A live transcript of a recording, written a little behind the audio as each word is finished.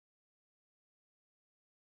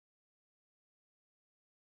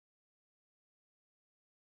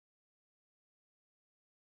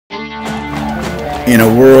In a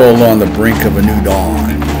world on the brink of a new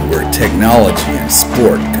dawn, where technology and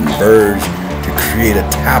sport converge to create a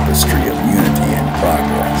tapestry of unity and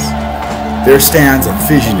progress, there stands a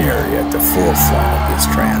visionary at the forefront of this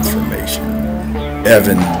transformation.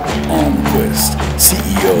 Evan Almquist,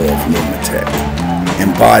 CEO of Lumitech,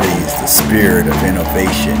 embodies the spirit of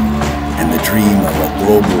innovation and the dream of a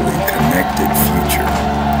globally connected future.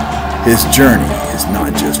 His journey is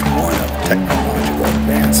not just one of technological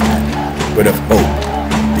advancement, but of hope,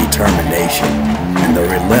 determination, and the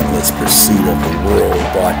relentless pursuit of a world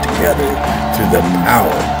brought together through the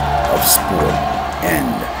power of sport and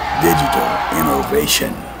digital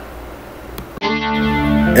innovation.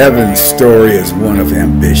 Evan's story is one of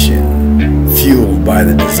ambition, fueled by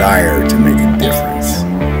the desire to make a difference,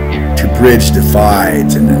 to bridge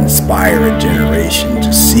divides and inspire a generation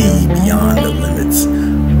to see beyond the limits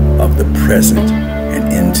of the present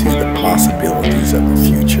and into the possibilities of the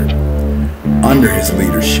future. Under his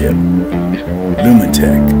leadership,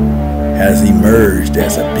 Lumitech has emerged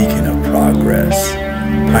as a beacon of progress,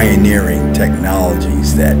 pioneering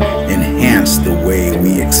technologies that enhance the way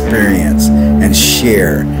we experience and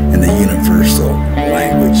share in the universal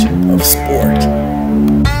language of sport.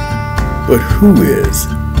 But who is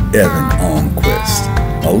Evan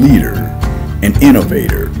Almquist? A leader, an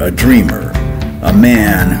innovator, a dreamer, a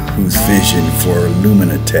man whose vision for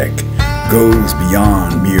Lumitech goes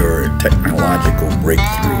beyond mere technological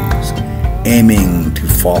breakthroughs, aiming to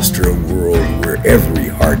foster a world where every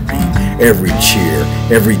heartbeat, every cheer,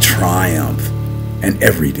 every triumph, and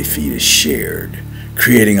every defeat is shared,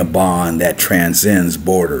 creating a bond that transcends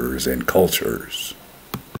borders and cultures.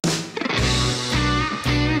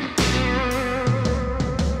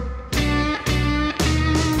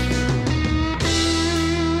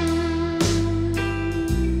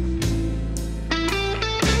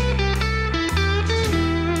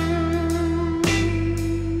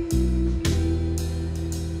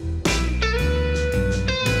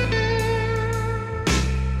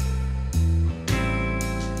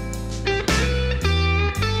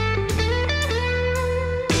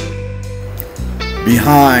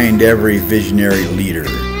 Behind every visionary leader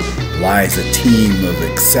lies a team of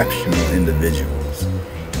exceptional individuals,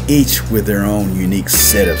 each with their own unique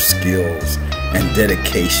set of skills and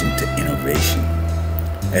dedication to innovation.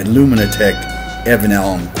 At Lumitech, Evan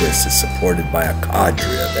Almquist is supported by a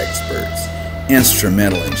cadre of experts,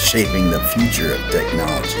 instrumental in shaping the future of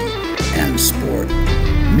technology and sport.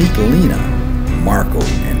 Meet Lena, Marco,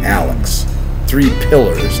 and Alex, three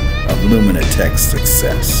pillars of Lumitech's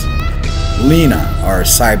success. Lena, our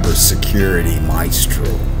cybersecurity maestro,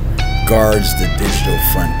 guards the digital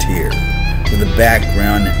frontier with a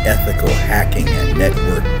background in ethical hacking and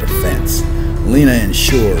network defense. Lena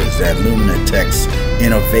ensures that Lumitech's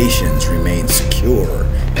innovations remain secure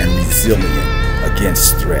and resilient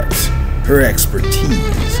against threats. Her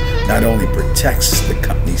expertise not only protects the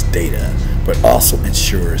company's data, but also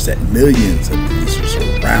ensures that millions of users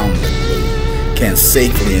around the globe can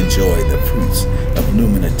safely enjoy the fruits of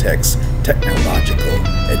Lumitech's technological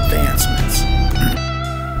advancements.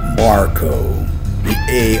 Marco, the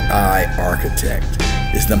AI architect,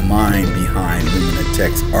 is the mind behind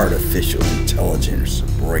Lumitech's artificial intelligence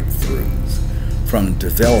breakthroughs. From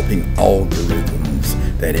developing algorithms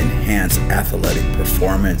that enhance athletic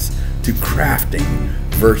performance to crafting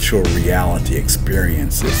virtual reality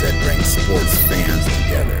experiences that bring sports fans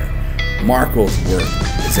together, Marco's work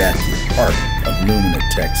is at the heart of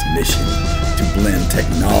Lumitech's mission to blend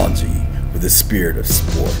technology with the spirit of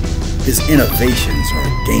sport. His innovations are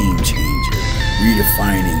a game changer,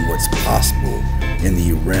 redefining what's possible in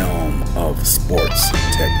the realm of sports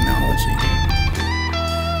technology.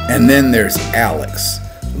 And then there's Alex,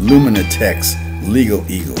 Lumitech's legal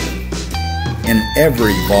eagle. In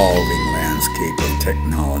every evolving landscape of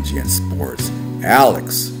technology and sports,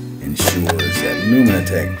 Alex ensures that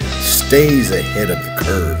Lumitech stays ahead of the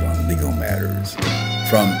curve on legal matters,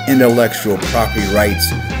 from intellectual property rights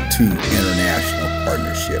to international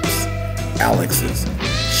partnerships. Alex's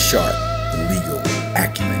sharp legal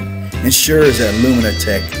acumen ensures that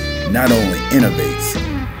Lumitech not only innovates,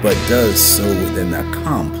 but does so within the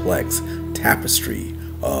complex tapestry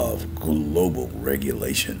of global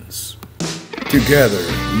regulations. Together,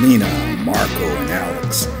 Lena, Marco, and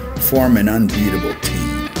Alex form an unbeatable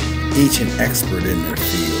team, each an expert in their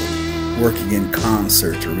field, working in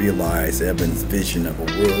concert to realize Evan's vision of a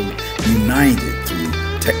world united through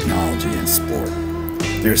technology and sport.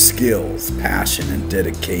 Their skills, passion, and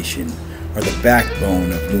dedication are the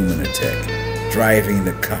backbone of Lumitech, driving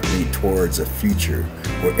the company towards a future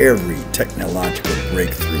where every technological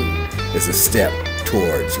breakthrough is a step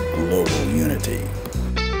towards global unity.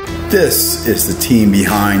 This is the team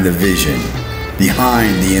behind the vision,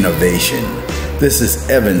 behind the innovation. This is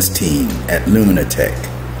Evan's team at Luminatech,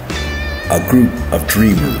 a group of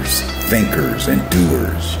dreamers, thinkers, and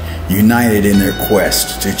doers, united in their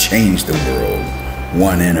quest to change the world,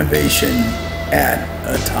 one innovation at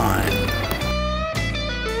a time.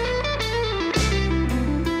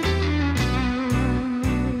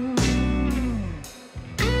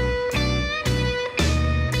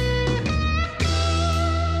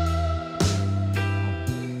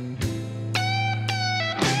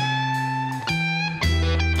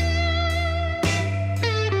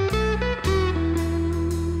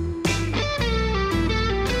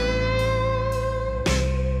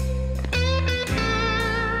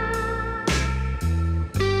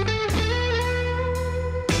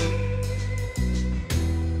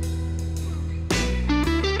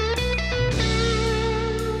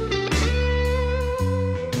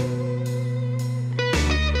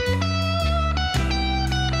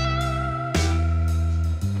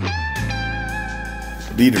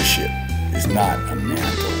 Leadership is not a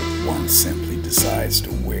mantle one simply decides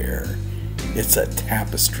to wear. It's a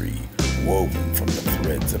tapestry woven from the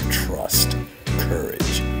threads of trust,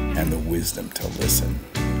 courage, and the wisdom to listen.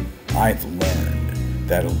 I've learned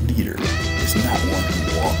that a leader is not one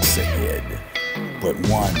who walks ahead, but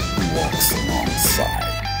one who walks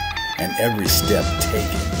alongside. And every step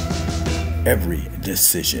taken, every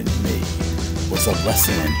decision made was a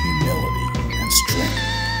lesson in humility and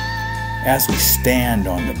strength. As we stand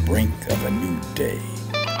on the brink of a new day,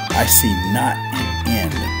 I see not an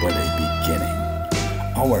end but a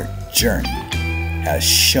beginning. Our journey has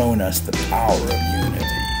shown us the power of unity,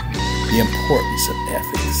 the importance of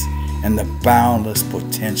ethics, and the boundless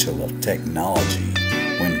potential of technology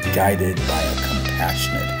when guided by a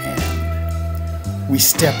compassionate hand. We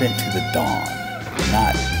step into the dawn,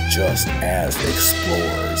 not just as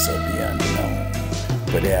explorers of the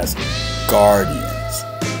unknown, but as guardians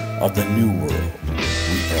of the new world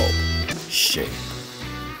we help shape.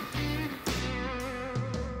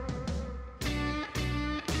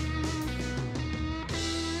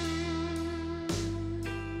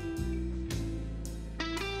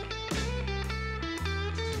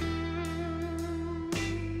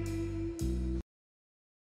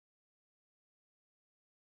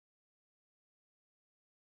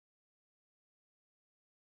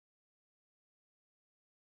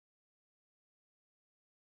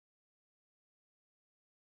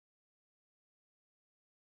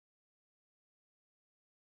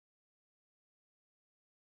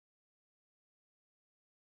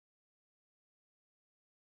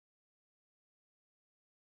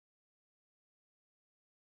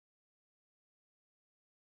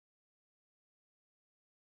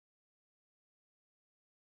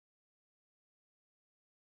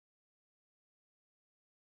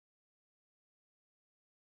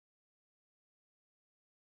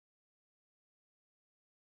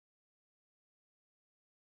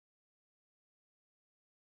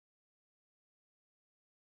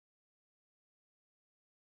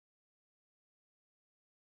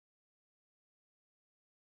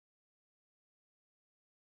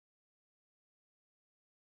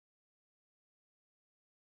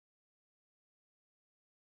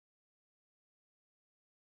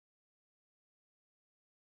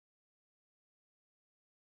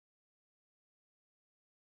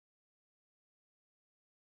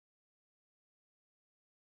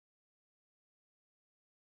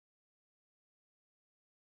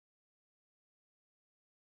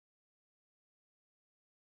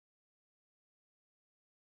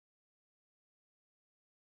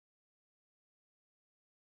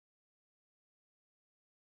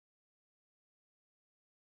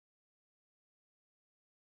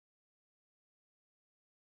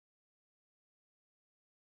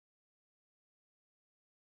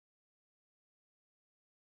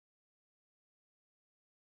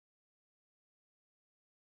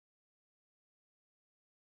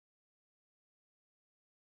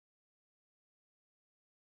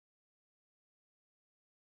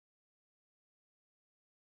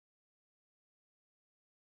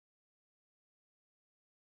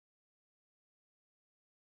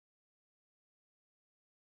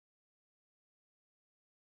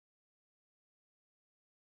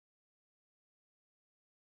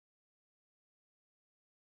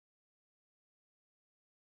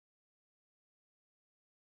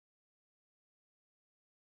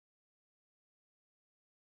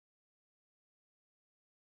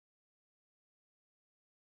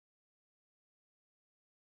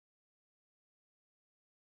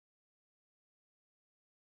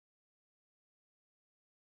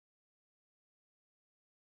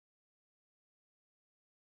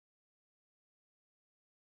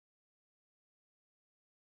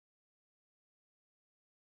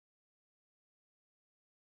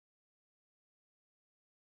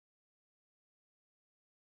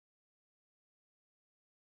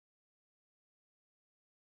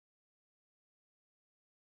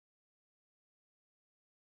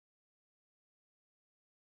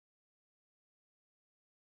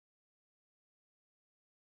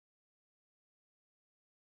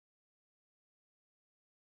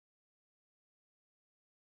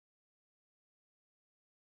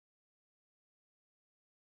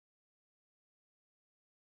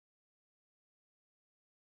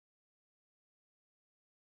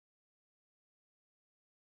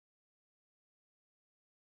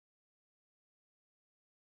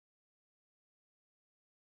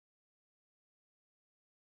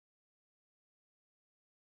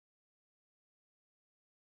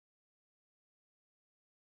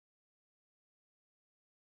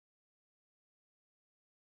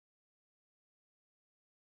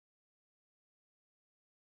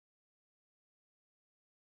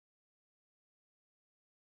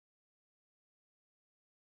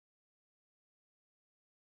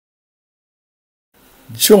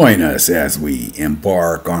 Join us as we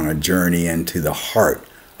embark on a journey into the heart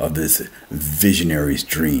of this visionary's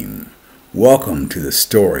dream. Welcome to the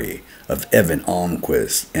story of Evan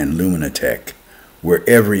Almquist and Luminatech, where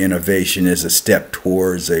every innovation is a step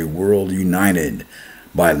towards a world united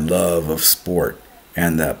by love of sport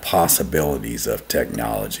and the possibilities of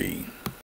technology.